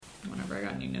whenever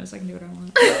I got a new nose, I can do what I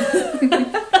want.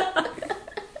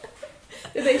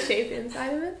 Did they shape the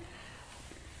inside of it?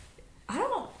 I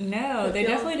don't know. They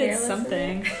definitely did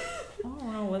something. I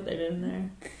don't know what they did in there.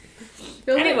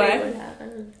 Anyway,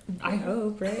 I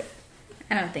hope, right?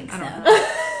 I don't think so. I don't know.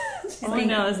 All I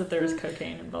know is that there was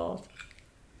cocaine involved.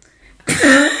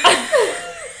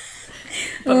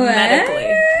 But what?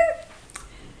 medically.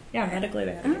 Yeah, medically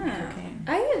they had to give me cocaine.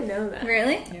 I didn't know that.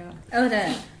 Really? Yeah. Oh,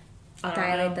 to I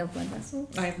dilate the blood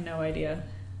vessels? I have no idea.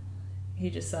 He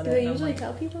just said Do it. they and usually I'm like,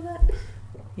 tell people that?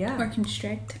 yeah. Or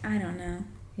constrict? I don't know.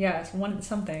 Yeah, it's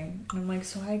something. And I'm like,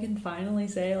 so I can finally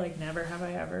say, like, never have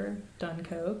I ever done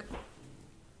coke.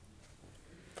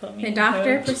 Put me The in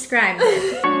doctor coke. prescribed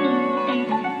it.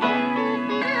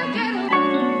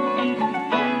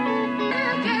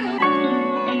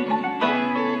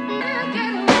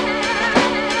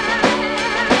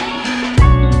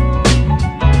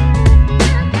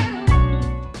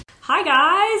 Hi,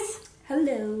 guys!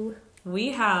 Hello.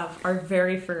 We have our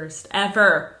very first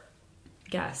ever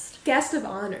guest. Guest of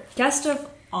honor. Guest of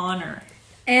honor.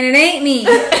 And it ain't me.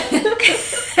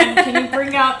 And can you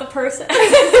bring out the person?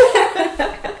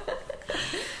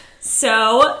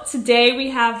 So, today we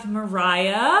have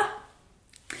Mariah.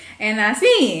 And that's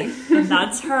me. And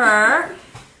that's her.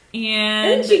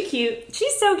 And Isn't she cute?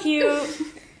 she's so cute.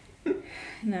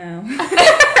 No.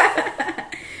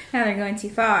 Now they're going too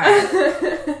far.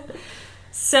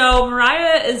 So,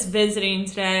 Mariah is visiting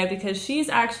today because she's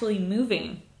actually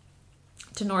moving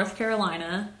to North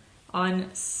Carolina on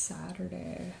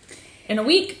Saturday. In a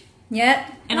week.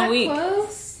 Yep. In a week.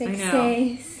 Close. 6 I know.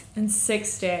 days. In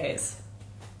 6 days.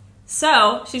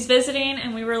 So, she's visiting,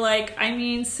 and we were like, I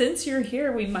mean, since you're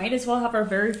here, we might as well have our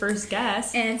very first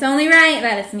guest. And it's only right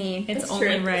that it's me. It's That's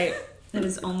only true. right. It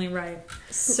is only right.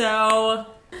 So,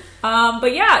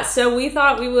 but yeah, so we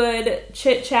thought we would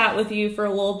chit chat with you for a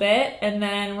little bit, and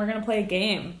then we're gonna play a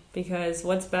game because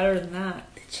what's better than that?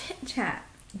 The chit chat.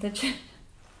 The chit.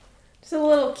 Just a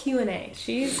little Q&A.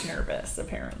 She's nervous,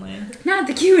 apparently. Not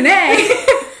the Q&A.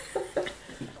 All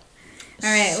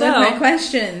right, So- what's my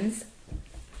questions?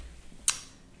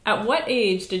 At what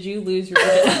age did you lose your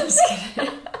virginity? I'm just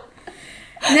kidding.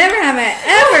 Never have I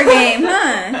ever game,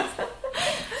 huh?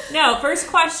 No, first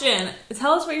question.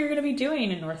 Tell us what you're gonna be doing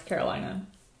in North Carolina.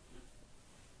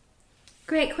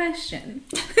 Great question.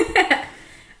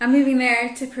 I'm moving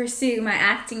there to pursue my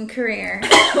acting career.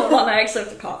 Hold on, I actually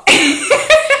have to cough.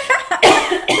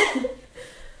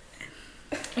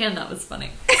 And that was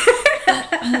funny.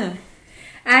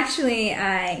 Actually,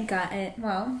 I got it,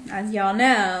 well, as y'all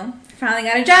know, I finally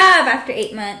got a job after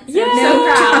 8 months. Yay! of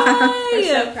no job. We're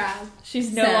so proud.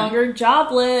 She's no So- longer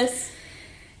jobless.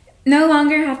 No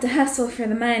longer have to hustle for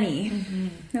the money. Mm-hmm.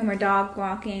 No more dog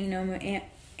walking, no more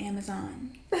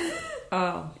Amazon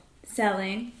Oh.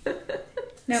 selling,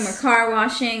 no more car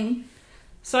washing.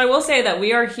 So I will say that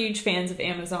we are huge fans of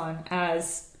Amazon,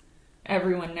 as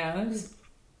everyone knows.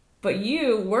 But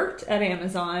you worked at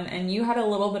Amazon, and you had a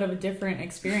little bit of a different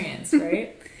experience,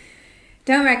 right?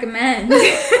 Don't recommend.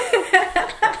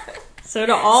 So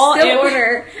to all I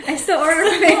still order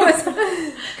from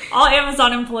Amazon. all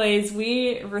Amazon employees,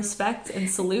 we respect and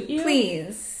salute you.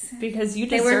 Please. Because you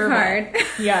They deserve work hard. it.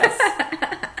 Yes.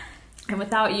 And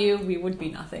without you, we would be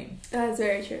nothing. That's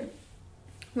very true.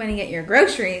 When you get your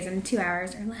groceries in 2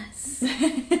 hours or less.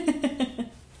 I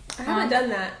haven't done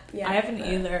that yet. I haven't but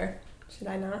either. Should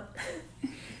I not?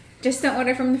 Just don't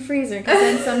order from the freezer, because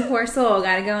then some poor soul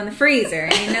got to go in the freezer.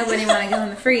 Ain't nobody want to go in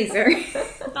the freezer.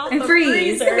 Not And the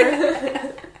freeze.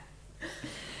 freezer.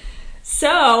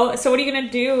 So what are you going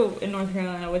to do in North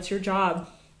Carolina? What's your job?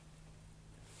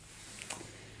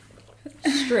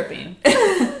 Stripping.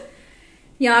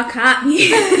 Y'all caught me.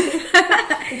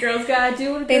 The girls gotta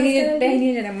do what They they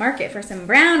needed a market for some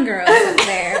brown girls up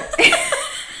there.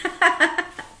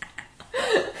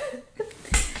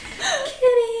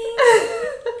 Kidding.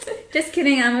 Just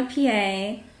kidding. I'm a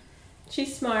PA.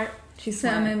 She's smart. She's So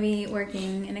I'm smart. going to be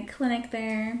working in a clinic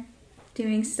there,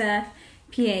 doing stuff,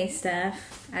 PA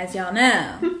stuff, as y'all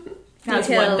know. As one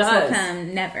Details will does.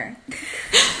 come never.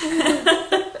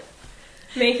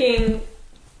 Making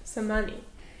some money.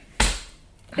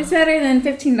 It's better than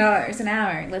 $15 an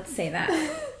hour, let's say that.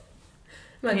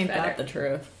 Much Ain't better. that the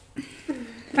truth?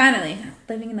 Finally,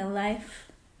 living the life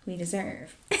we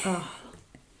deserve. Oh.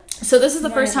 So this is the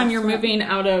Why first is time it you're so? moving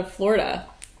out of Florida.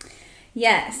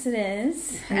 Yes, it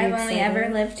is. Are you I've only excited?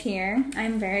 ever lived here.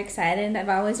 I'm very excited. I've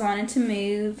always wanted to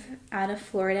move out of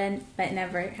Florida, but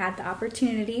never had the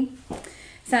opportunity.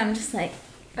 So I'm just like,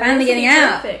 finally getting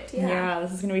out. Perfect. Yeah,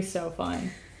 this is going to be so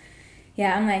fun.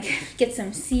 Yeah, I'm like, get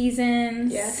some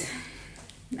seasons. Yeah.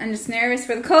 I'm just nervous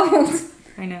for the cold.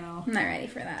 I know. I'm not ready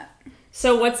for that.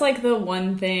 So what's like the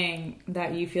one thing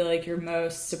that you feel like you're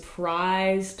most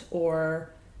surprised or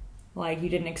like you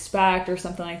didn't expect or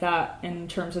something like that in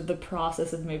terms of the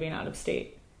process of moving out of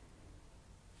state?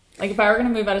 Like if I were going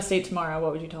to move out of state tomorrow,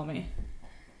 what would you tell me?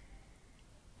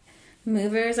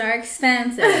 Movers are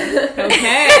expensive.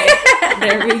 Okay.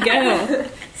 There we go.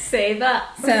 Save up.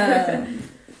 So,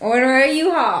 order a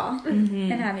U-Haul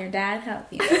and have your dad help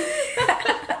you.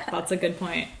 That's a good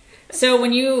point. So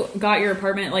when you got your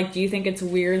apartment, like, do you think it's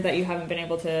weird that you haven't been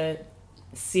able to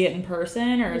see it in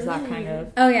person, or is that kind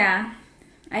of... Oh, yeah.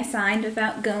 I signed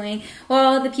without going.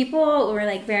 Well, the people were,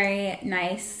 like, very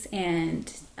nice,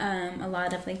 and a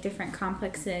lot of, like, different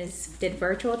complexes did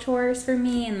virtual tours for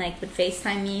me and, like, would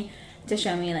FaceTime me to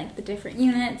show me, like, the different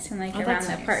units and, like, around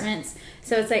the apartments.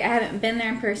 So it's, like, I haven't been there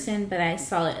in person, but I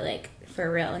saw it, like,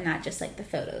 for real and not just, like, the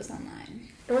photos online.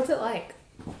 And what's it like?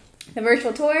 The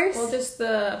virtual tours? Well, just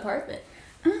the apartment.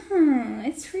 Oh,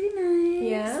 it's pretty nice.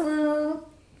 Yeah. A little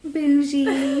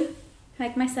bougie,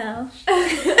 like myself.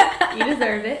 You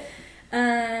deserve it.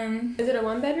 Is Is it a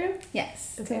one bedroom?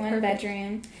 Yes, it's Okay, a one perfect.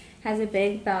 bedroom. Has a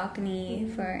big balcony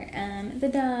for the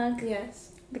dog,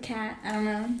 Yes. the cat. I don't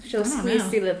know. She'll I don't squeeze know.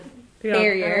 through the Yeah.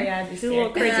 barrier. Oh, yeah, She's a little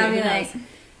crazy. And I'll be who like, knows?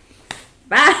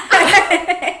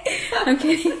 bye. I'm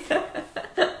kidding.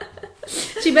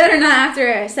 She better not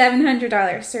after a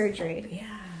 $700 surgery. Yeah.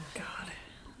 God.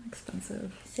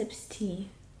 Expensive. Sips tea.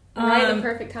 Right, the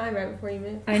perfect time right before you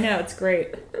move. I know, it's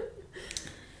great.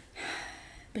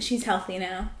 But she's healthy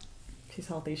now. She's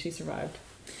healthy. She survived.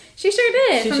 She sure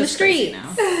did, She's from the just crazy street.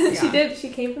 now. She Yeah. did. She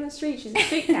came from the street. She's a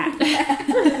street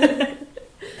cat.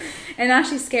 And now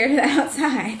she's scared of the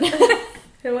outside.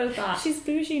 Who would have thought? She's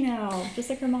bougie now, just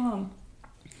like her mom.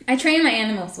 I train my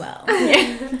animals well.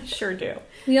 Yeah, sure do.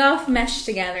 We all mesh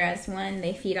together as one.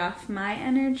 They feed off my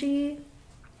energy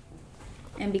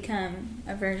and become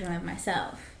a version of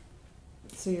myself.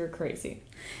 So you're crazy.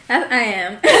 That I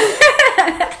am.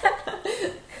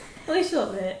 At least she'll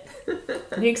admit.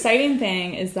 The exciting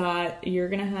thing is that you're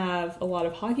going to have a lot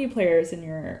of hockey players in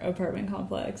your apartment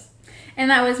complex. And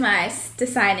that was my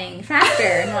deciding factor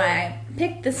and why I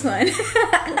picked this one.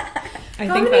 I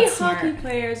How think many that's hockey smart.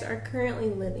 players are currently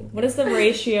living? What is the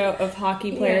ratio of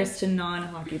hockey players to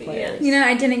non-hockey players? You know,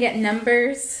 I didn't get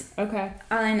numbers. Okay.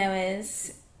 All I know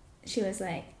is she was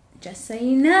like, just so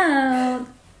you know,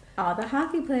 all the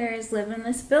hockey players live in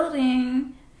this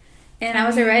building. And I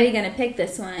was already going to pick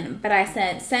this one, but I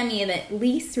said, send me the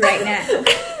lease right now.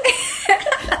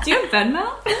 Do you have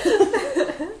Venmo?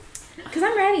 Because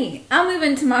I'm ready. I'll move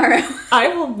in tomorrow. I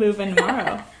will move in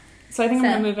tomorrow. So I think I'm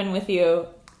So- going to move in with you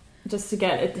just to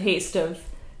get a taste of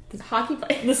Hockey the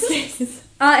players. states. It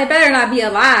better not be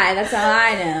a lie. That's all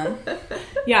I know.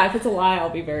 Yeah, if it's a lie, I'll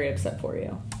be very upset for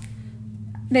you.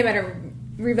 They better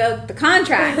revoke the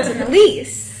contract and the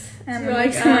lease. And You're move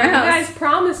like, somewhere you else. guys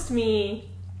promised me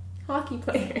hockey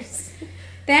players.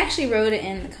 They actually wrote it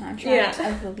in the contract Yeah.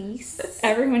 of the lease.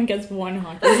 Everyone gets one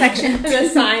hockey. Section An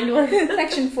assigned one.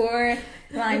 Section 4,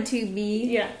 line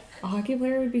 2B. Yeah. A hockey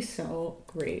player would be so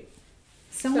great.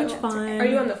 So much fun. Are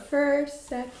you on the first,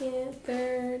 second,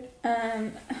 third,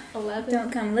 11? Don't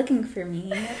come looking for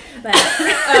me. But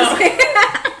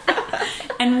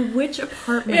And which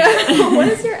apartment? Yeah. What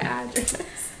is your address?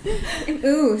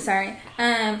 ooh, sorry.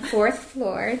 4th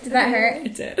floor. Did that hurt?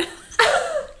 It did.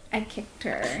 I kicked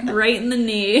her. Right in the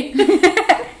knee.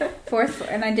 4th floor,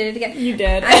 and I did it again. You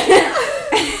did.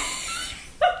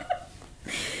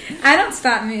 I don't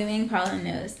stop moving. Paula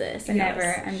knows this. I Yes,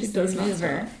 never. I'm she just does a not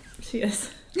mover. stop. She is.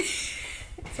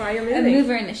 That's why you're A moving.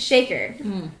 mover and a shaker.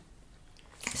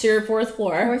 So you're 4th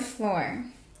floor. 4th floor.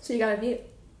 So you got a view.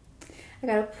 I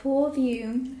got a pool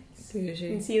view. You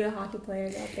can see the hockey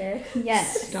players out there.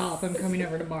 Yes. Stop, I'm coming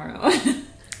over tomorrow.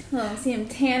 Well, see them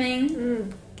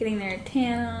tanning, getting their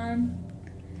tan on,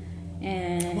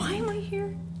 and Why am I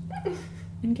here?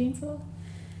 In Gainesville?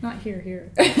 Not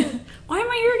here. Why am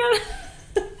I here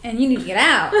again? and you need to get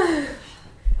out.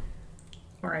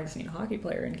 Or I just need a hockey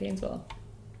player in Gainesville.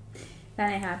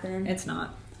 That ain't happening. It's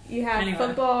not. You have Anyway.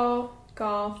 football,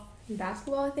 golf, and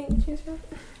basketball, I think, to choose from.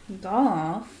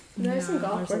 Golf. There's some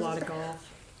golf There's a courses. lot of golf.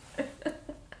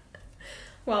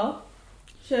 Well,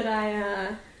 should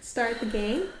I start the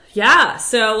game? Yeah,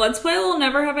 so let's play a little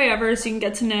Never Have I Ever so you can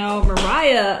get to know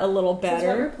Mariah a little That's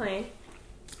what we're better. playing.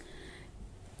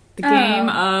 The game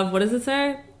of, what does it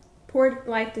say? Poor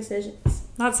life decisions.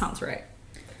 That sounds right.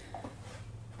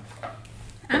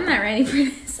 I'm not ready for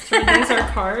this. So these are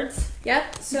cards.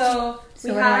 Yep, so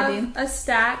we what do I have a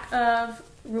stack of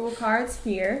rule cards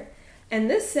here. And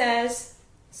this says,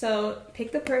 so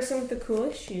pick the person with the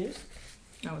coolest shoes.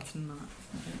 Oh, it's not.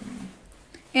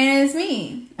 And it's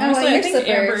me. Honestly, your I think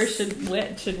Amber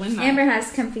slippers. should win that. Amber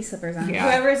has comfy slippers on. Yeah.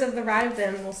 Whoever's of the right of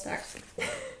them will start.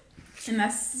 And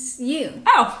that's you.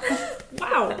 Oh,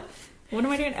 wow. What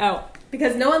am I doing? Oh.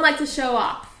 Because no one likes to show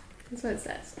off. That's what it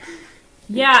says.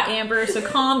 Yeah, Amber, so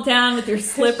calm down with your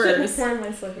slippers. I worn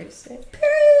my slippers today.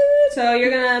 So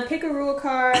you're going to pick a rule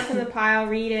card from the pile,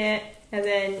 read it, and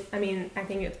then, I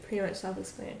think it's pretty much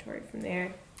self-explanatory from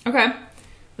there. Okay.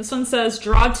 This one says,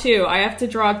 draw 2. I have to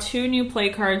draw 2 new play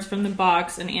cards from the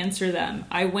box and answer them.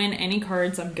 I win any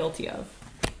cards I'm guilty of.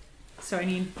 So I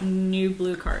need new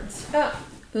blue cards. Oh.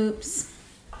 Oops.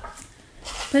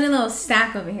 Put a little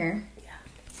stack over here. Yeah.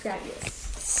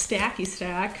 Fabulous. Stacky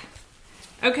stack.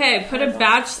 Okay, put a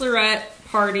bachelorette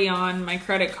party on my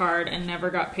credit card and never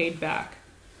got paid back.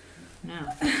 No.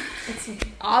 It's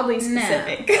oddly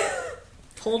specific. No.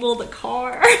 Total the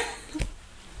car.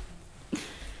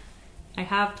 I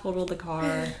have totaled the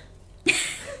car.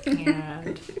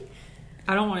 And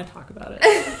I don't want to talk about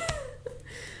it.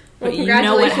 But you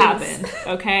know what happened,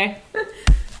 okay?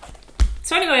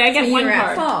 So anyway, I get one card.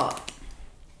 At fault.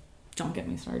 Don't get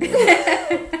me started.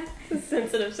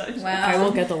 Sensitive subject. Well, I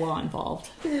will get the law involved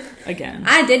again.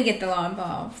 I did get the law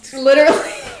involved.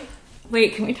 Literally.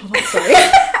 Wait, can we tell that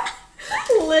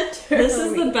story? Literally. This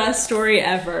is the best story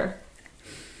ever.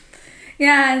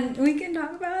 Yeah, we can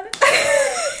talk about it.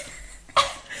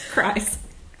 Christ.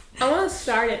 I want to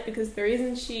start it because the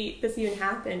reason this even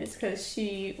happened is because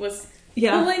she was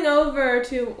Yeah. pulling over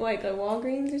to like a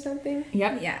Walgreens or something.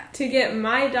 Yep. Yeah. To get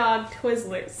my dog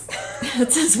Twizzlers.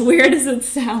 It's as weird as it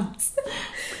sounds.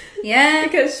 Yeah.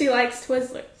 Because she likes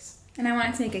Twizzlers. And I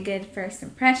wanted to make a good first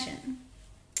impression.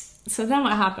 So then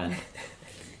what happened?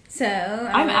 So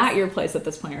I'm at your place at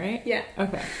this point, right? Yeah.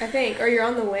 Okay. I think. Or you're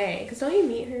on the way. Because don't you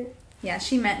meet her? Yeah,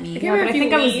 she met me. Yeah, but I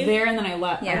think I was leave. there and then I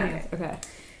left. Yeah. Okay.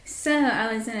 So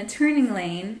I was in a turning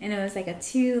lane, and it was like a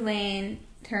 2-lane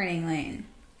turning lane.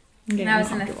 And I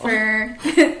was in the far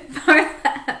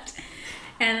left.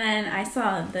 And then I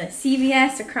saw the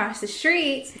CVS across the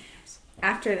street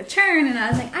after the turn, and I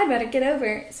was like, I better get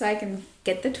over so I can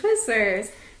get the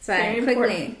Twizzlers. So I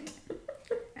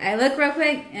looked real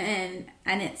quick, and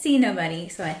I didn't see nobody,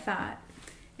 so I thought.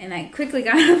 And I quickly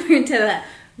got over into the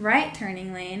right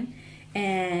turning lane,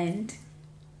 and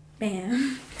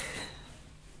bam.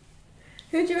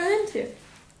 Who'd you run into?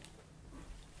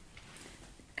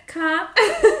 A cop.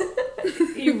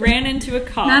 You ran into a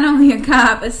cop. Not only a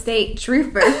cop, a state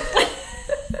trooper.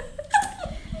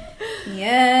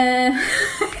 Yeah.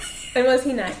 And was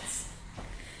he nice?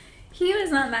 He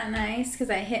was not that nice because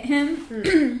I hit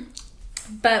him.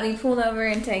 But we pulled over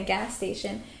into a gas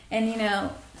station, and you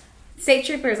know, state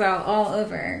troopers are all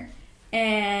over,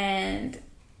 and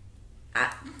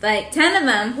like 10 of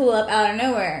them pull up out of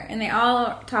nowhere, and they all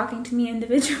are talking to me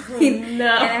individually. Oh,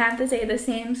 no. And I have to say the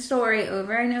same story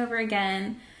over and over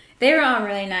again. They were all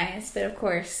really nice, but of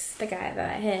course, the guy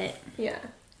that I hit, Yeah,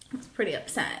 was pretty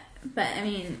upset. But I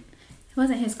mean, it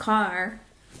wasn't his car.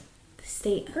 The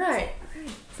state. right.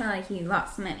 It's not like he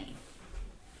lost money.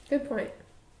 Good point.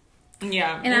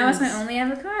 Yeah. And I was my only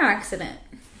ever car accident.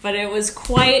 But it was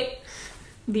quite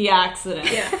the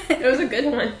accident. Yeah, it was a good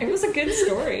one. It was a good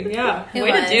story. Yeah. It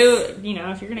Way was. to do, you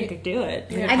know, if you're going to do it.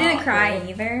 Yeah. I didn't cry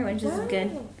either, which is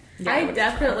good. Yeah, I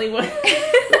definitely would.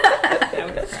 I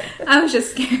would've cried. I was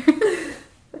just scared.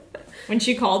 When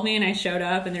she called me and I showed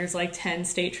up and there's like 10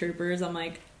 state troopers, I'm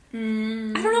like, I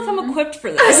don't know if I'm equipped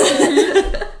for this.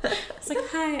 It's like,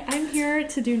 hi, I'm here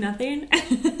to do nothing.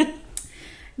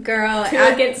 Girl, 2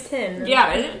 against 10.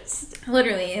 Yeah, it's,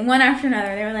 literally, and one after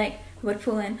another, they were like, would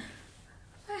pull in,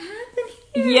 what happened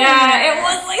here? yeah, it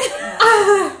was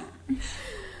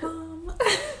like,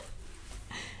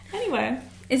 anyway.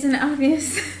 Isn't it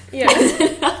obvious? Yeah.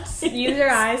 Use your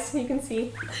eyes, you can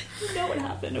see. You know what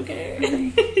happened,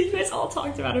 okay? You guys all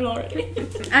talked about it already.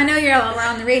 I know you're all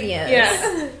around the radios.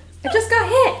 Yeah. I just got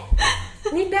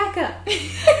hit. Need backup.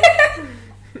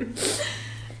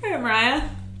 All right, Mariah,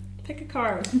 pick a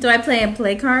card. Do I play a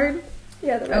play card?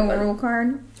 Yeah, the Oh, a rule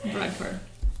card? Red card.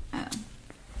 Oh.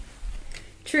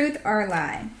 Truth or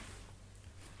lie?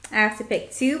 I have to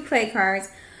pick 2 play cards,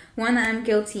 one that I'm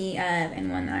guilty of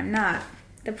and one that I'm not.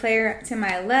 The player to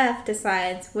my left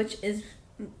decides which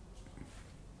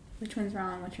one's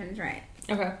wrong, which one's right.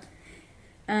 Okay.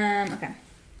 Okay.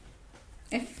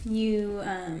 If you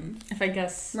If I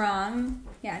guess. wrong,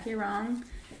 if you're wrong,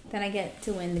 then I get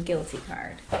to win the guilty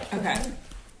card. Okay.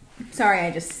 Sorry, I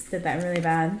just did that really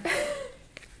bad.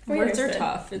 Words are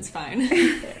tough. It's fine.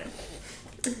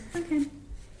 Okay.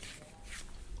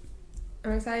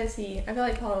 I'm excited to see. I feel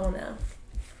like Paula will know.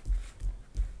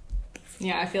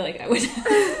 Yeah, I feel like I would.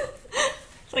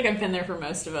 It's like I've been there for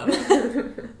most of them.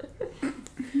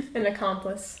 An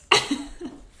accomplice.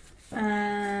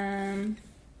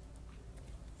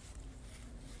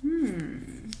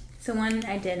 So one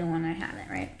I did and one I haven't,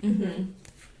 right? Mm-hmm.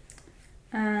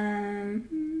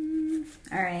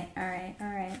 All right.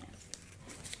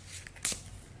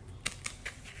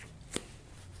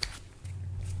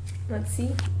 Let's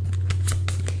see.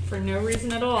 For no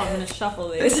reason at all, I'm going to shuffle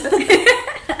these.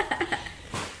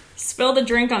 Spilled a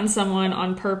drink on someone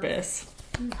on purpose.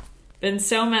 Been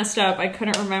so messed up, I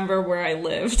couldn't remember where I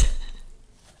lived.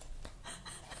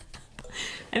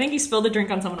 I think you spilled a drink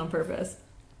on someone on purpose.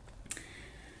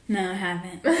 No, I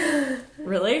haven't.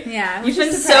 Really? Yeah. You've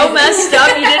been so messed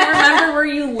up, you didn't remember where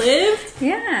you lived?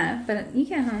 Yeah, but you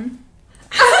get home.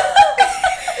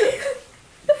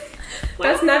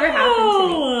 That's never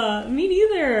happened to me. Me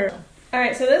neither.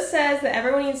 Alright, so this says that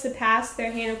everyone needs to pass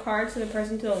their hand of cards to the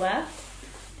person to the left.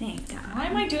 Thank God. Why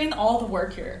am I doing all the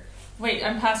work here? Wait,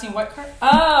 I'm passing what card? Your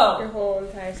Oh! whole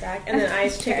entire stack. And then I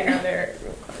pick another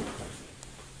rule card.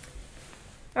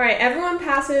 Alright, everyone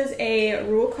passes a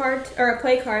rule card or a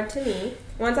play card to me.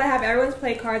 Once I have everyone's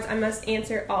play cards, I must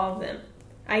answer all of them.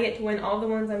 I get to win all the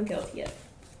ones I'm guilty of.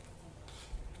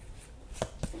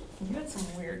 You got some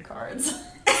weird cards.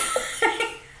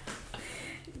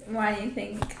 Why do you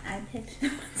think I picked the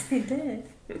ones I did?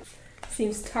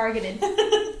 Seems targeted.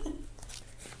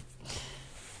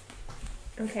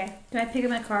 Okay. Do I pick up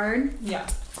my card? Yeah.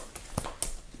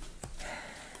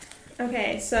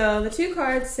 Okay, so the two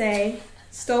cards say,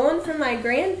 stolen from my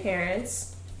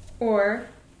grandparents, or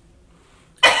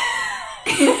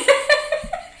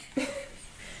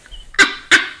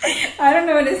I don't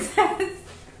know what it says.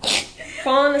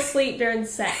 fallen asleep during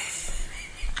sex.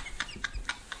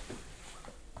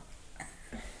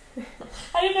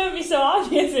 I didn't know it'd be so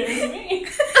obvious it was me.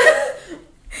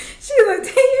 She looked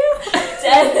at you.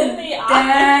 Dead in the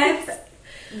eyes. Death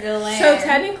glare. So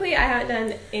technically I haven't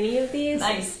done any of these.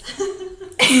 Nice.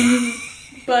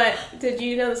 But did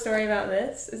you know the story about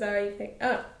this? Is that why you picked?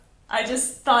 Oh. I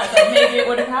just thought that maybe it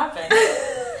would have happened.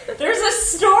 There's a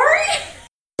story?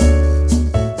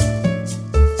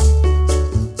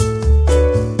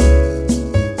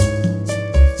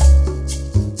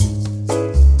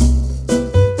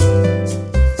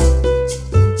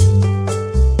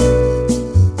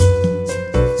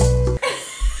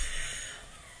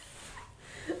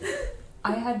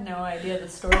 I had no idea the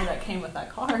story that came with that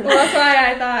card. Well, that's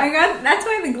why I thought. That's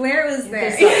why the glare was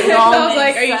there. It all I was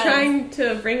like, makes are you sense. trying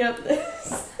to bring up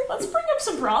this? Let's bring up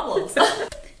some problems.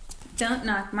 Don't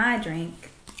knock my drink.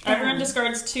 Everyone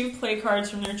discards 2 play cards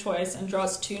from their choice and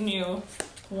draws 2 new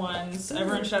ones.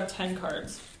 Everyone should have 10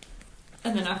 cards.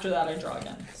 And then after that, I draw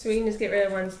again. So we can just get rid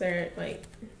of ones that are like,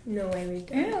 no way we've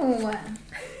done. Ew.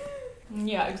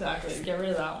 Yeah, exactly. Get rid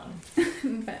of that one.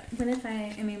 But what if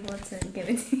I am able to give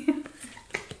it to you?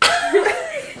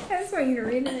 I just want you to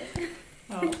read it.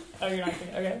 Oh, you're not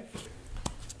kidding. Okay.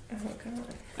 Oh,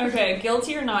 God. Okay,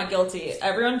 guilty or not guilty.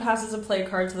 Everyone passes a play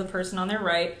card to the person on their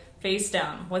right, face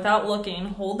down. Without looking,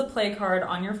 hold the play card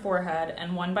on your forehead,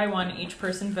 and one by one, each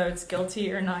person votes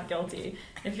guilty or not guilty.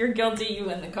 If you're guilty, you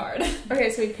win the card.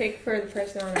 Okay, so we pick for the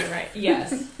person on the right.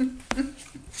 Yes.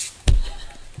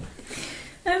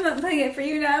 I'm not playing it for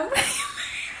you now.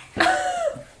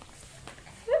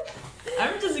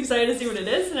 I'm just excited to see what it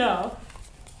is now.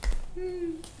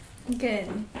 Good.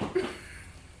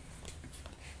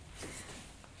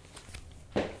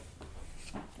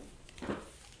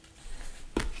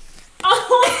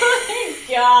 Oh my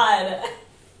god.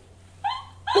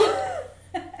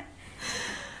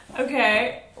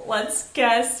 Okay, let's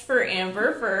guess for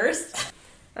Amber first.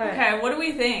 Alright. Okay, what do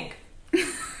we think?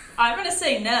 I'm gonna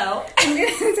say no. I'm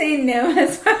gonna say no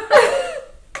as well.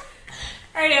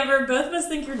 Alright, Amber, both of us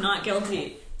think you're not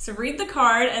guilty. So read the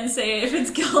card and say if it's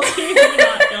guilty or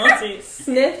not guilty.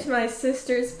 Sniffed my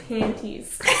sister's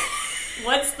panties.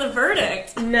 What's the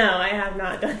verdict? No, I have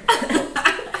not done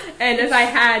that. And if I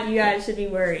had, you guys should be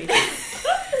worried.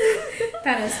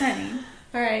 That was funny.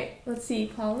 Alright, let's see.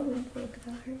 Paula, what do you think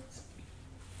about hers?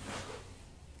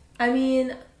 I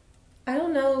mean, I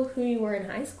don't know who you were in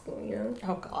high school, you know?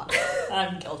 Oh god,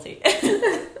 I'm guilty.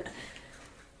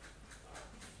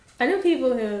 I know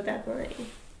people who definitely...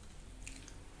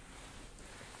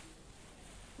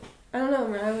 I don't know,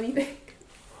 Mariah, what do you think?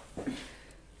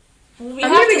 We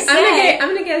have to say.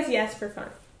 I'm gonna guess yes for fun.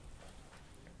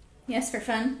 Yes, for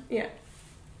fun. Yeah.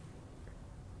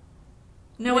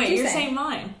 No, What'd wait, you you're say? saying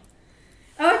mine.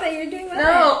 Oh, I thought you were doing that.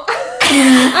 No.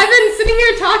 I've been sitting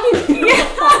here talking to you.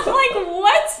 Like,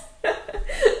 what? I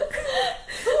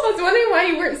was wondering why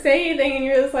you weren't saying anything and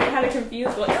you were just like had a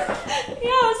confused look. Yeah,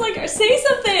 I was like, say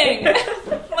something.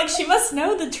 like, she must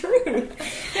know the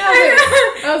truth. Yeah,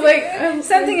 I was like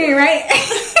something ain't right.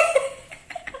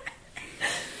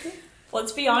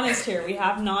 Let's be honest here. We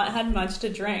have not had much to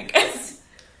drink. I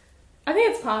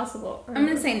think it's possible. I'm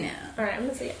gonna say no. All right, I'm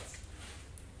gonna say yes.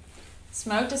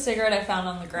 Smoked a cigarette I found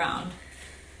on the ground.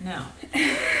 No.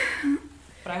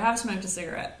 But I have smoked a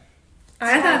cigarette.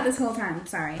 I thought this whole time.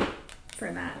 Sorry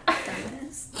for that.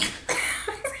 Dumbass.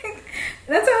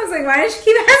 That's why I was like, why does she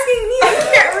keep asking me?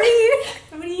 I can't read.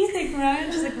 What do you think,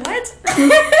 Mariah? She's like, what? I'm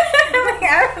like,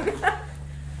 I don't know.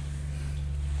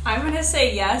 I'm gonna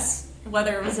say yes,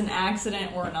 whether it was an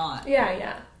accident or not.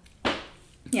 Yeah.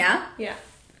 Yeah? Yeah.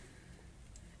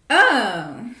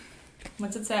 Oh.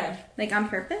 What's it say? Like on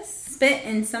purpose? Spit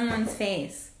in someone's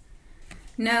face.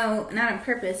 No, not on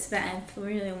purpose, but I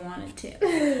really wanted to.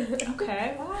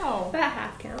 Okay, wow. That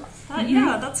half counts.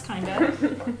 Yeah, that's kind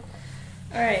of.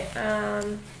 Alright,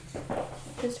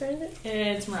 whose turn is it?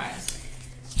 It's Mariah's.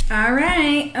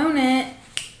 Alright, own it.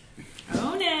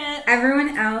 Own it.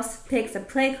 Everyone else picks a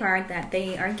play card that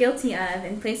they are guilty of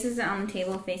and places it on the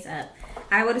table face up.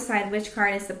 I will decide which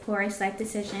card is the poorest life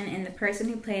decision, and the person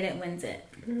who played it wins it.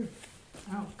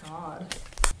 Oh, God.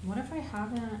 What if I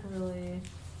haven't really...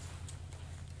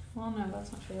 Well, no,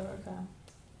 that's not true.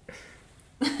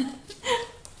 Okay.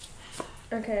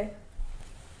 Okay.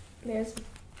 There's...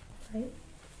 Right?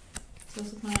 So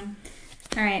this is mine.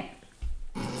 Alright.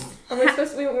 Were we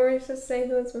supposed to say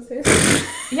who it's supposed to?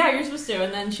 Yeah, you're supposed to,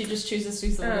 and then she just chooses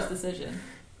who's the worst decision.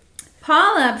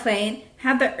 Paula played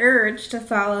Had the Urge to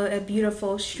Follow a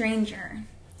Beautiful Stranger.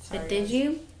 Sorry, But did guys.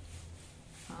 you?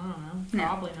 I don't know. No.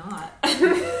 Probably not.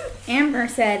 Amber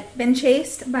said, been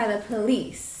chased by the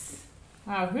police.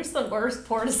 Wow, who's the worst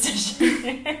poor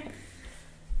decision?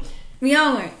 We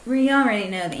already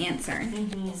know the answer.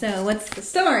 Mm-hmm. So what's the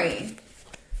story?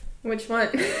 Which one?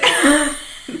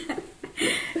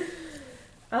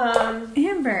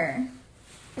 Amber.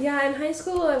 Yeah, in high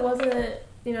school I wasn't,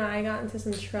 I got into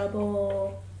some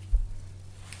trouble.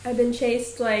 I've been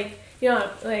chased, like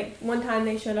one time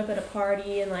they showed up at a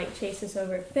party and like chased us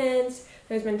over a fence.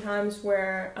 There's been times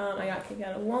where I got kicked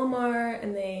out of Walmart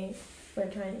and they were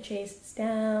trying to chase us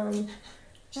down.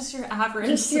 Just your average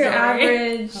Just story. your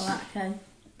average Palatka.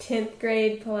 10th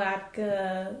grade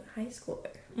Palatka high schooler.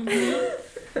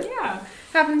 Mm-hmm. Yeah.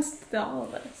 Happens to all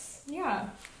of us. Yeah.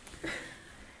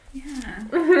 Yeah.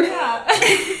 Yeah.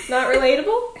 Not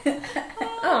relatable?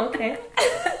 Oh, okay.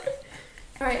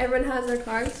 Alright, everyone has their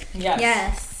cards?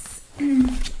 Yes.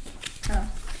 Oh.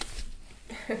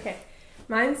 Okay.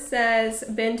 Mine says,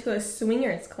 been to a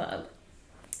swingers club.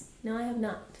 No, I have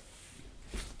not.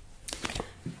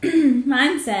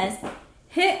 Mine says,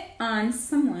 hit on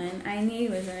someone I knew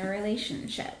was in a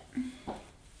relationship.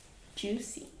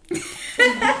 Juicy.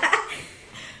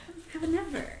 Have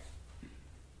never.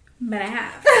 But I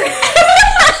have.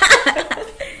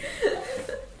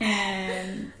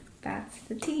 And that's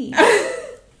the tea.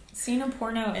 Seen a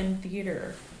porno in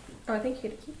theater. Oh, I think you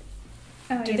get to keep it.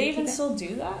 Oh, Do they even still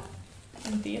do that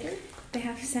in theater? They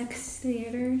have sex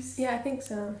theaters. Yeah, I think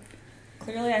so.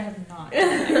 Clearly, I have not.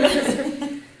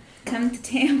 Come to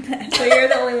Tampa. So you're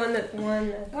the only one that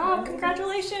won. Oh,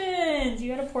 congratulations!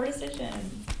 You had a poor decision.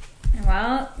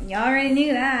 Well, you already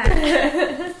knew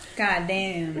that. God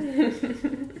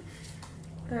damn.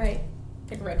 Alright.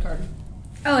 Pick a red card.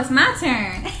 Oh, it's my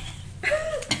turn.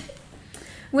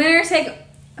 Winner take...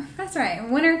 That's right.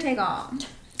 Winner take all.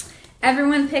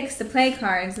 Everyone picks the play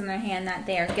cards in their hand that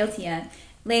they are guilty of,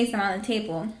 lays them on the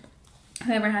table.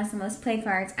 Whoever has the most play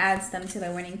cards adds them to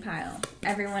their winning pile.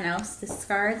 Everyone else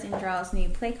discards and draws new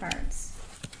play cards.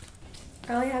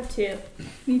 I only have 2.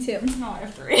 Me too. No, I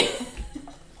have 3.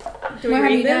 Do we What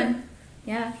have read you them? done?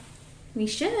 Yeah. We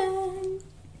should.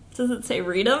 Does it say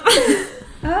read them?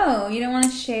 Oh, you don't want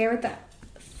to share with the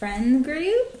friend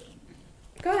group?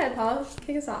 Go ahead, Paula.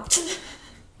 Kick us off.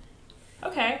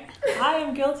 Okay. I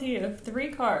am guilty of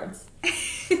 3 cards.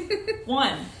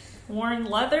 1. Worn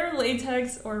leather,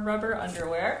 latex, or rubber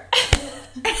underwear.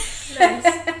 Nice.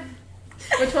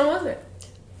 Which one was it?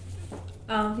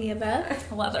 All of the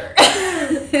above. Leather.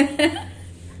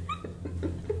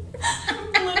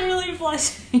 I'm literally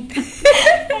blushing. I can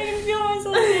feel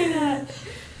myself saying that.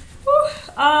 Whew.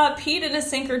 Peed in a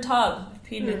sink or tub.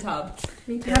 Peed in a tub.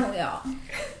 Me too. Haven't we all?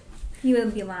 You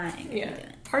would be lying. if you Yeah.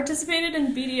 didn't. Participated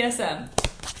in BDSM.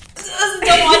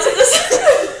 Don't watch this.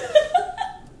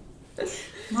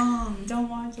 Mom, don't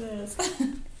watch this.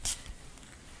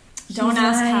 Don't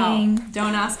ask lying. how.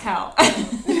 Don't ask how.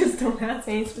 Just don't ask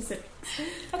any specifics.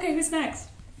 Okay, who's next?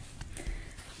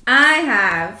 I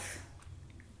have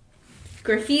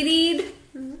graffitied.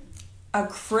 A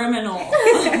criminal.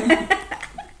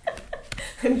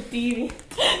 Deviant.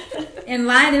 And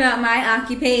lied about my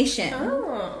occupation.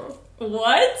 Oh.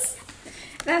 What?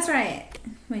 That's right.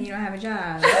 When you don't have a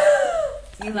job,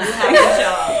 you lie. Have a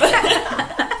job.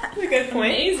 That's a good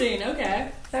point. Amazing.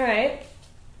 Okay. All right.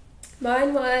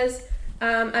 Mine was,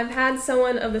 I've had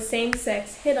someone of the same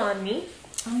sex hit on me,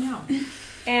 Oh no.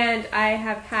 and I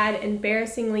have had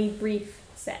embarrassingly brief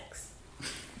sex.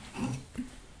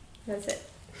 That's it.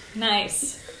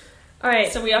 Nice. All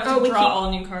right. So we have to draw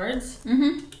all new cards.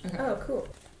 Mm-hmm. Okay. Oh, cool.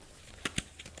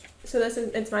 So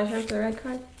it's my turn for the red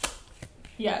card?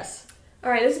 Yes. All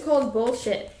right, this is called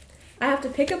bullshit. I have to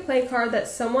pick a play card that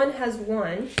someone has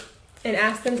won and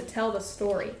ask them to tell the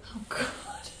story. Oh god.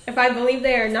 If I believe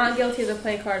they are not guilty of the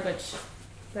play card, which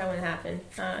that wouldn't happen,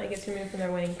 it gets removed from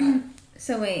their winning card.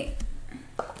 So wait.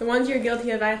 The ones you're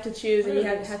guilty of, I have to choose, and you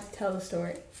have to tell the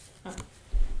story. Oh,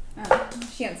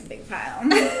 she has a big pile.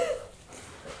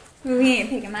 We ain't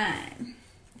picking mine.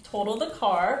 Totaled the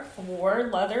car, wore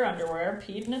leather underwear,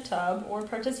 peed in a tub, or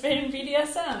participated in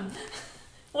BDSM.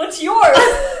 What's yours?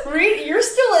 Reed, you're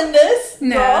still in this.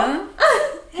 No. Girl.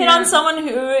 Hit on someone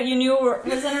who you knew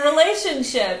was in a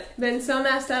relationship. Been so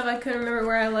messed up, I couldn't remember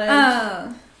where I lived.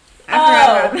 Oh.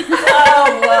 I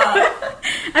forgot about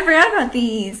I forgot about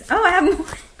these. Oh, I have more.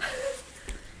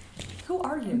 Who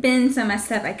are you? Been so messed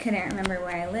up I couldn't remember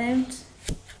where I lived.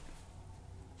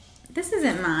 This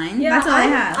isn't mine. Yeah, That's all I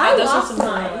have. I Those are lost some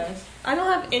mine. throwaways. I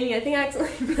don't have any. I think I actually...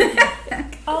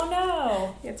 Oh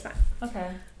no. It's fine.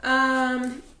 Okay.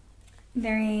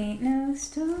 There ain't no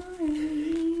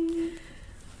story.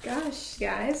 Gosh,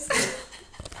 guys.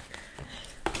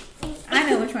 I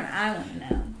know which one I want to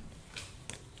know.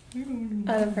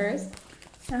 Out of hers?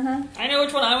 Uh-huh. I know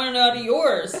which one I want to know out of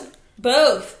yours.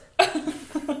 Both.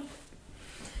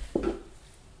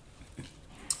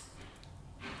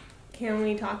 Can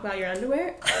we talk about your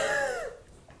underwear?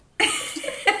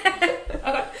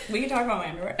 Okay, we can talk about my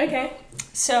underwear. Okay.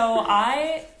 So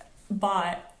I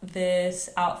bought this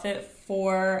outfit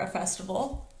for a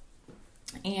festival,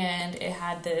 and it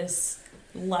had this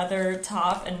leather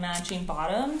top and matching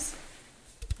bottoms,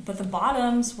 but the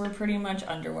bottoms were pretty much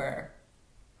underwear.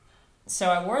 So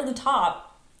I wore the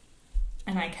top,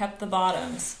 and I kept the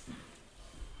bottoms,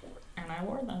 and I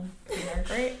wore them. And they're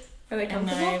great. Are they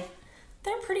comfortable?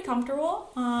 They're pretty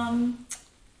comfortable.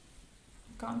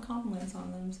 Gotten compliments on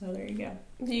them, so there you go.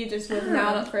 Do you just whip them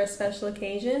out for a special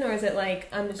occasion, or is it like,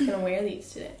 I'm just going to wear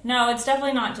these today? No, it's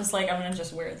definitely not just like, I'm going to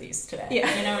just wear these today. Yeah.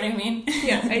 You know what I mean?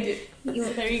 Yeah, I do.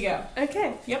 So there you go.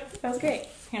 Okay. Yep. That was great.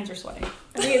 Hands are sweaty. I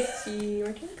think it's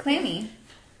your turn. Clammy.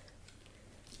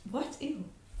 What? Ew.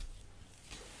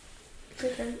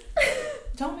 Your turn.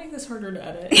 Don't make this harder to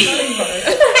edit. It's already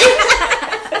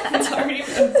hard. It's already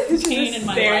a pain in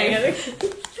my life.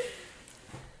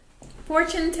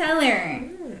 Fortune teller.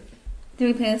 Did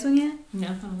we play this one yet? No,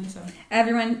 I don't think so.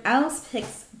 Everyone else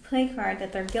picks a play card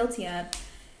that they're guilty of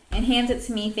and hands it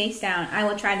to me face down. I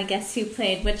will try to guess who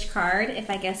played which card. If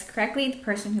I guess correctly, the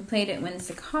person who played it wins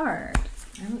the card.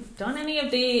 I haven't done any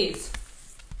of these.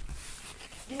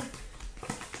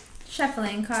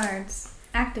 Shuffling cards.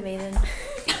 Activated.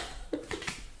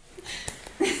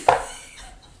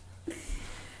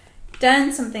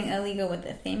 Done something illegal with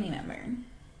a family member.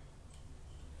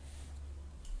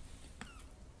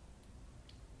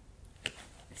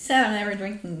 So I'm never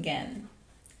drinking again.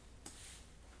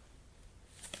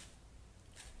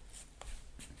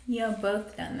 You have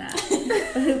both done that.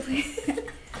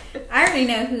 But I already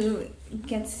know who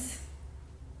gets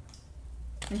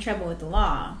in trouble with the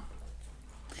law.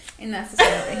 And that's this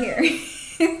one over here.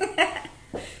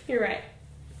 You're right.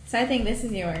 So I think this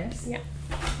is yours. Yeah.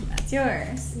 That's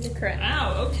yours. You're correct.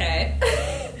 Wow, okay.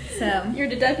 So Your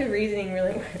deductive reasoning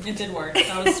really worked. It did work.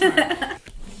 That was smart.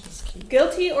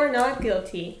 Guilty or not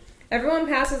guilty? Everyone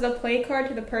passes a play card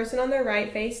to the person on their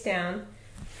right face down.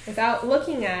 Without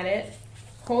looking at it,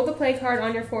 hold the play card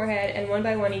on your forehead, and one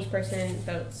by one each person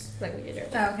votes, like we did earlier.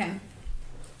 oh, okay.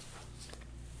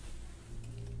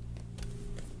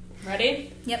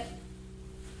 Ready? Yep.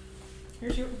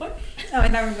 Here's your... What? Oh, I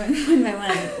thought we were going one by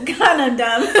one. God, I'm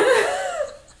dumb.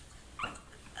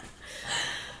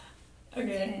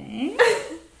 Okay.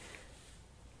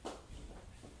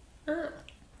 Ah.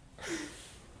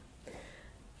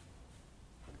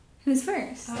 Who's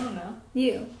first? I don't know.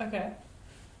 You. Okay.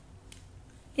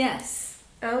 Yes.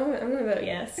 I'm gonna vote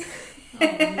yes. Oh,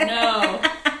 no.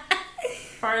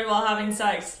 Farted while having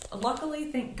sex.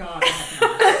 Luckily, thank God I have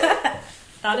not.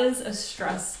 That is a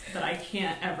stress that I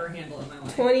can't ever handle in my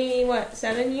life.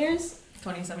 7 years?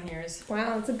 27 years.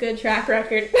 Wow, that's a good track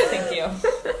record. Thank you.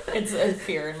 It's a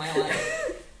fear in my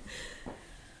life.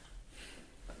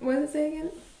 What does it say again?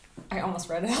 I almost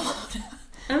read it out loud.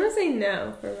 I'm gonna say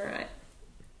no for Mariah.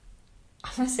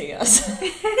 I'm gonna say yes.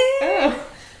 Oh.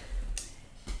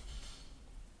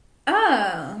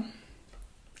 Oh.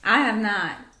 I have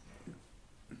not.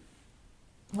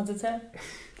 What's it say?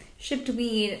 Shipped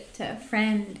weed to a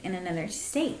friend in another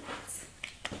state.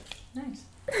 Nice.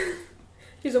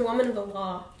 She's a woman of the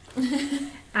law.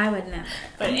 I would never.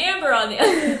 But Amber on the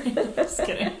other. Just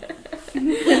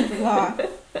kidding. Law.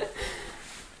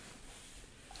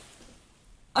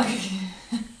 Okay.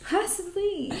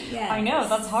 Possibly, yes. I know,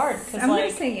 that's hard. I'm gonna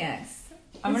say yes.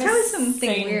 I'm gonna probably something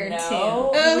say weird no. too.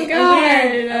 Oh, A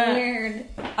God. weird.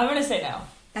 I'm gonna say no.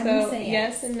 I'm So gonna say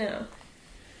yes and no.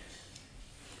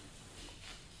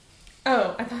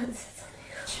 Oh, I thought it said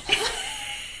something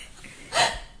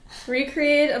else.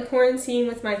 Recreate a porn scene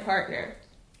with my partner.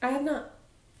 I have not.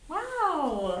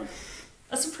 Wow.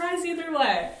 A surprise either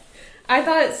way. I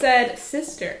thought it said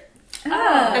sister. Oh.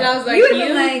 And I was like, would've you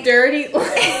been like, dirty. you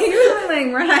were like,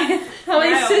 Mariah. How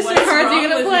many Mariah, sister what's cards are wrong you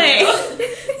gonna with play?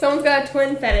 Someone's got a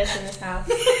twin fetish in this house.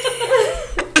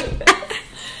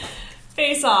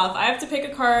 Face off. I have to pick a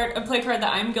play card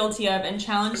that I'm guilty of and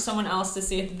challenge someone else to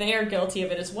see if they are guilty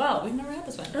of it as well. We've never had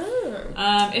this one.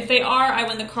 Oh. If they are, I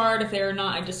win the card. If they are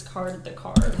not, I discard the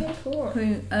card. Okay, cool.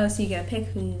 So you gotta pick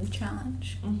who you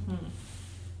challenge. Mm-hmm.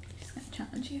 She's gonna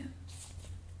challenge you.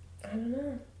 I don't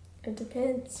know. It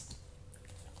depends.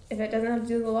 If it doesn't have to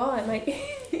do with the law, it might be.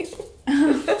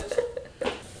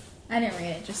 I didn't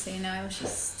read it, just so you know. I was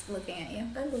just looking at you.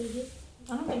 I believe you.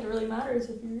 I don't think it really matters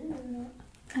if you're in or not.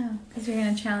 Oh, because you're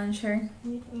gonna challenge her.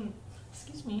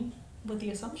 Excuse me. With the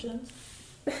assumptions.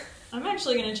 I'm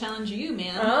actually going to challenge you,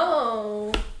 man.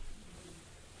 Oh.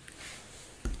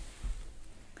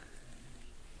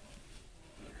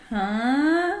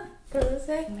 Huh? What did it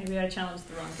say? Maybe I challenged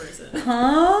the wrong person.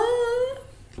 Huh?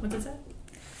 What's it say?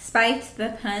 Spiked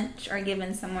the punch or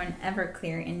given someone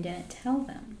Everclear and didn't tell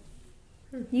them.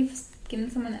 You've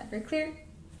given someone Everclear?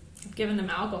 I've given them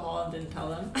alcohol and didn't tell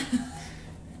them.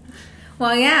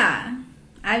 Well, yeah.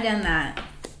 I've done that.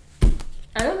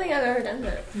 I don't think I've ever done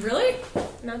that. Really?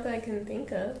 Not that I can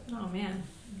think of. Oh, man.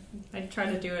 I try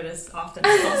to do it as often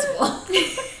as possible.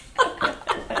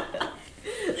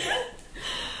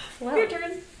 Wow. Your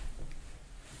turn.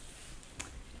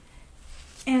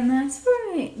 And that's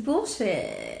right.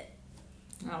 Bullshit.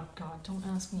 Oh, God. Don't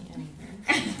ask me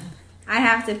anything. I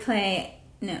have to play...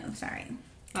 No, sorry.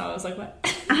 Oh, I was like, what?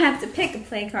 I have to pick a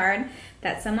play card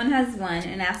that someone has won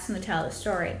and ask them to tell the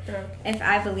story. Okay. If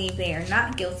I believe they are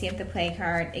not guilty of the play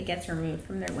card, it gets removed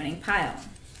from their winning pile.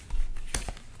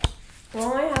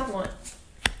 Well, I have one.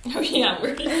 Oh, yeah.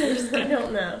 We're just I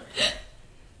don't know.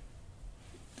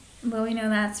 Well, we know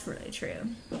that's really true.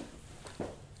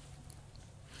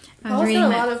 I've also got a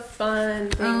lot of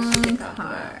fun things you can talk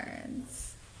about.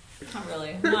 cards. Not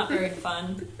really. Not very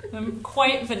fun. I'm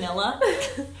quite vanilla.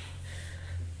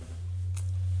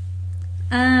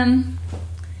 I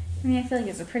mean, I feel like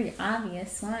it's a pretty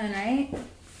obvious one, right? I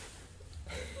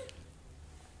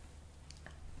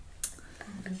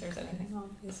don't think there's anything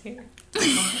obvious here.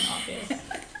 Nothing obvious.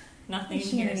 Nothing Is in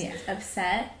she here. gonna be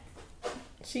upset?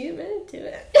 She admitted to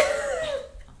it.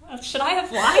 Should I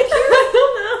have lied?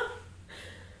 I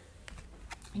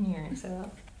And you're gonna say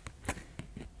that.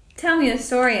 Tell me the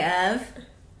story of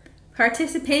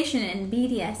participation in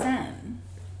BDSM. don't know.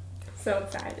 So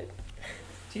excited.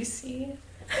 Do you see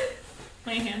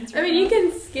my hands? I mean, you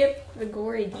can skip the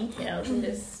gory details and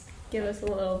just give us a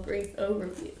little brief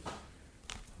overview.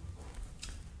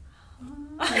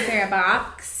 Is there a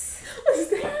box? What's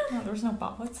that? No, there's no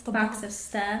box. What's the Box of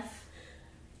stuff.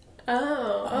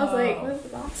 Oh, I was like, Oh. what's the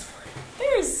box for?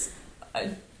 There's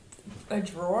a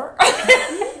drawer.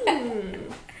 A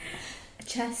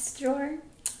chest drawer.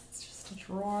 It's just a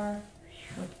drawer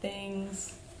with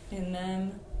things in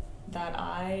them that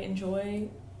I enjoy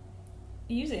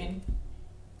using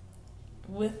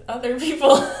with other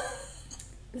people.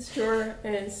 This drawer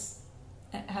is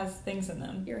It has things in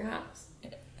them. your house.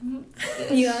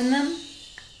 You own them?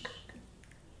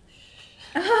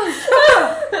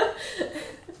 Oh.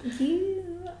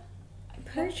 You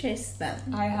purchased them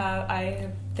I have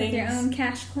with things. your own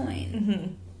cash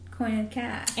coin. Mhm. Coin of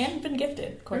cash. And been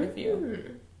gifted quite a few.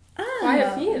 Hmm. Oh. Quite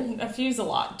a few. A few's a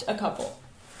lot. A couple.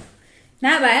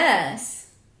 Not by us.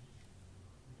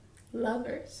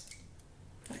 Lovers.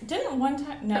 Didn't one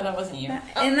time? No, that wasn't you.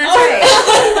 And that's right.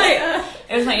 Like,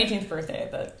 It was my 18th birthday,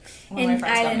 but one of And my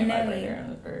friends I got me didn't my know birthday, you. and it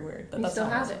was very weird. But you that's still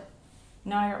not have what it.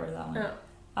 No, I got rid of that one.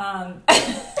 Oh.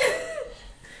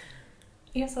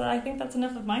 Yeah, so I think that's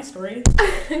enough of my story.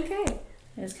 Okay.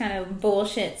 It was kind of a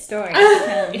bullshit story.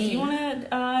 Kind of If you want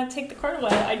to take the card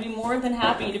away, I'd be more than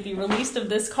happy to be released of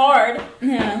this card.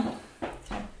 No.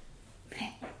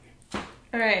 Okay.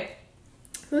 right.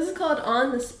 This is called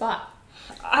On the Spot.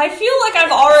 I feel like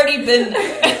I've already been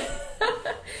there.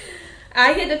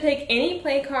 I get to pick any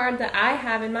play card that I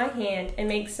have in my hand and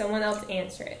make someone else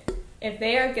answer it. If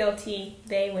they are guilty,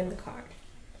 they win the card.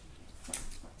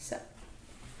 So,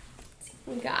 let's see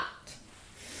what we got.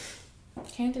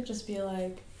 Can't it just be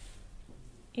like,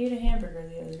 ate a hamburger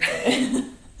the other day?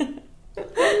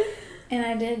 And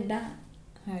I did not.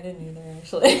 I didn't either,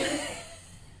 actually.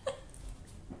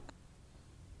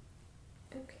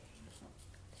 Okay.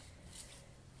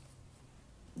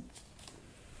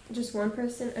 Just one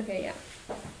person? Okay,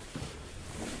 yeah.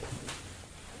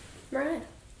 Mariah.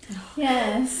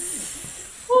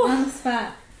 Yes. On the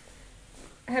spot.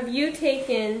 Have you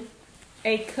taken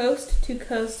a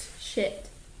coast-to-coast shit?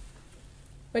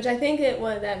 Which I think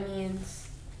what that means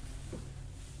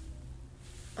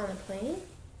on a plane?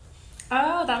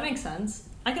 Oh, that makes sense.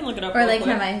 I can look it up Or real like,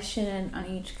 quick. have I shitted on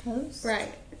each coast?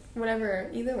 Right. Whatever,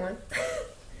 either one.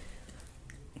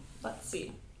 Let's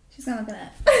see. She's gonna look it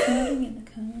up. Moving in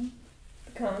the cone.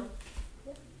 The cone.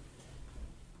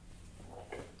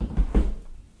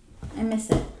 I miss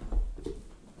it.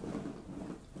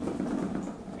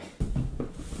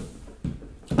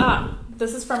 Ah,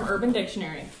 this is from Urban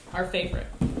Dictionary, our favorite.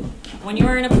 When you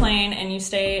are in a plane and you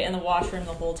stay in the washroom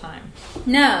the whole time.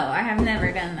 No, I have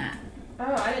never done that.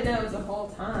 Oh, I didn't know it was the whole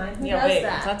time. Who Yeah, does wait,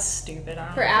 that? that's stupid. I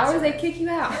don't For know if that's hours, they right. kick you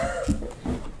out.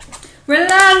 We're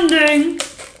landing!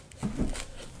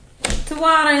 To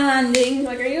water landing.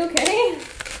 Like, are you okay?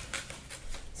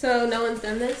 So, no one's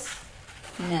done this?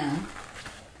 No.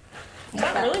 Is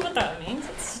that really what that means?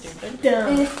 It's stupid.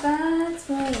 Dumb. If that's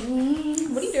what it means.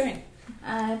 What are you doing?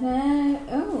 I bet.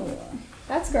 Oh.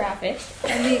 That's graphic.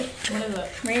 Maybe What is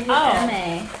it? read the Oh.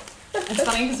 MA. It's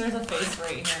funny because there's a face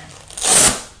right here.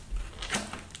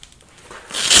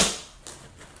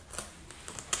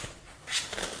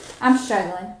 I'm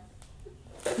struggling.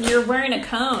 You're wearing a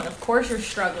cone. Of course you're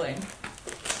struggling.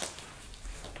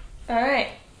 Alright.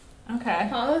 Okay.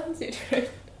 Paula, it's your turn.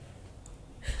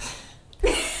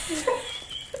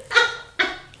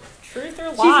 Truth or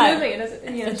She's lie? moving. It doesn't,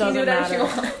 It she can doesn't do whatever she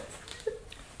matter. wants.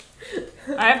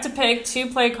 I have to pick 2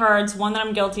 play cards, one that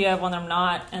I'm guilty of, one that I'm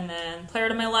not, and then player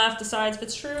to my left decides if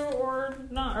it's true or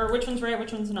not, or which one's right,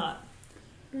 which one's not.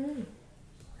 Mm.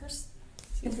 Where's,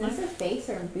 Is this a face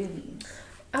or boobies?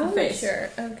 I wasn't face. sure.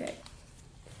 Okay.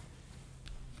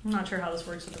 I'm not sure how this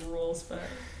works with the rules, but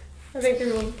I think the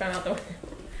rules have gone out the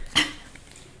window.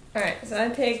 Alright, so I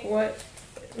take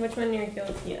which one you're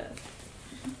guilty of.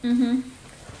 Mm-hmm.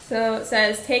 So it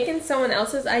says, taken someone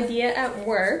else's idea at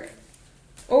work,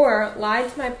 or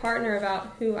lied to my partner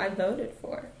about who I voted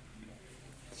for.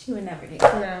 She would never do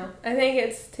that. No, I think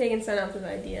it's taking someone else's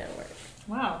idea at work.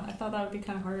 wow, I thought that would be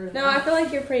kind of harder. than No, that. I feel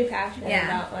like you're pretty passionate Yeah.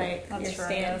 about like That's your true, I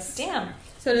stance. guess. Damn.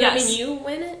 So does Yes. that mean you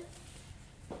win it?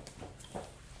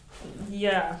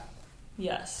 Yeah.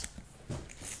 Yes.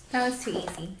 That was too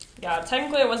easy. Yeah,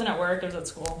 technically it wasn't at work, it was at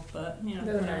school, but, you know,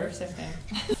 Doesn't whatever, matter. same thing.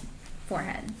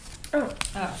 Forehead. Oh,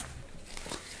 Oh.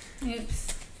 Oops.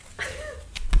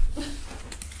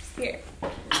 here.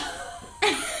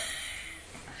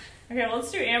 Okay, well,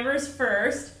 let's do Amber's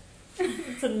first.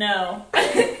 It's a no.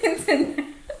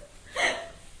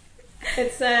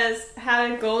 It says,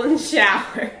 had a golden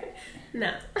shower.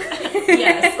 No.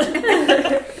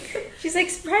 Yes. She's like,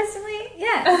 surprisingly,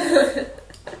 yeah.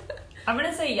 I'm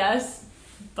gonna say yes,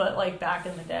 but like back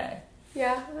in the day.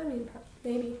 Yeah, I mean,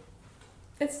 maybe.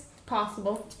 It's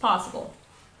possible. It's possible.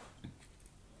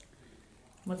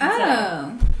 What's it say?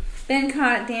 Oh. Been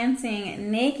caught dancing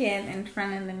naked in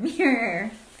front of the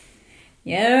mirror.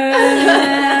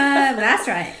 Yeah, that's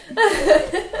right.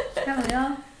 Haven't we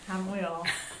all? Haven't we all?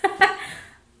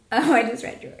 Oh, I just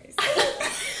read yours.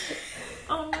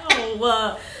 Oh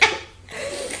no.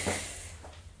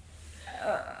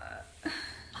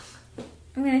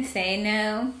 I'm gonna say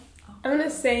no. I'm gonna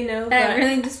say no, but I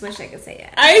really just wish I could say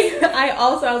yes. I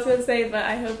was gonna say, but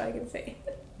I hope I can say.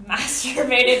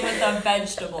 Masturbated with a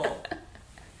vegetable.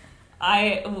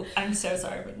 I'm so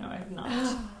sorry, but no, I have not.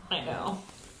 I know.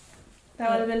 That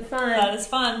would have been fun. That is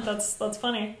fun. That's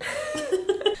funny.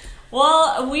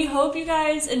 Well, we hope you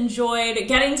guys enjoyed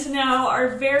getting to know our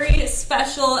very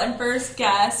special and first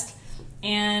guest.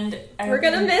 And We're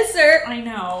gonna miss her. I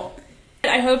know.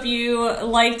 I hope you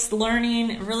liked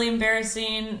learning really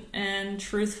embarrassing and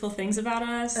truthful things about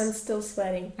us. I'm still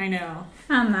sweating. I know.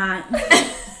 I'm not.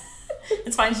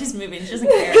 It's fine. She's moving. She doesn't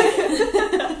care.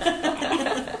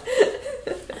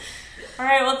 All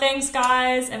right. Well, thanks,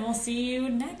 guys. And we'll see you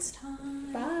next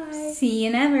time. Bye. See you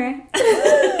never.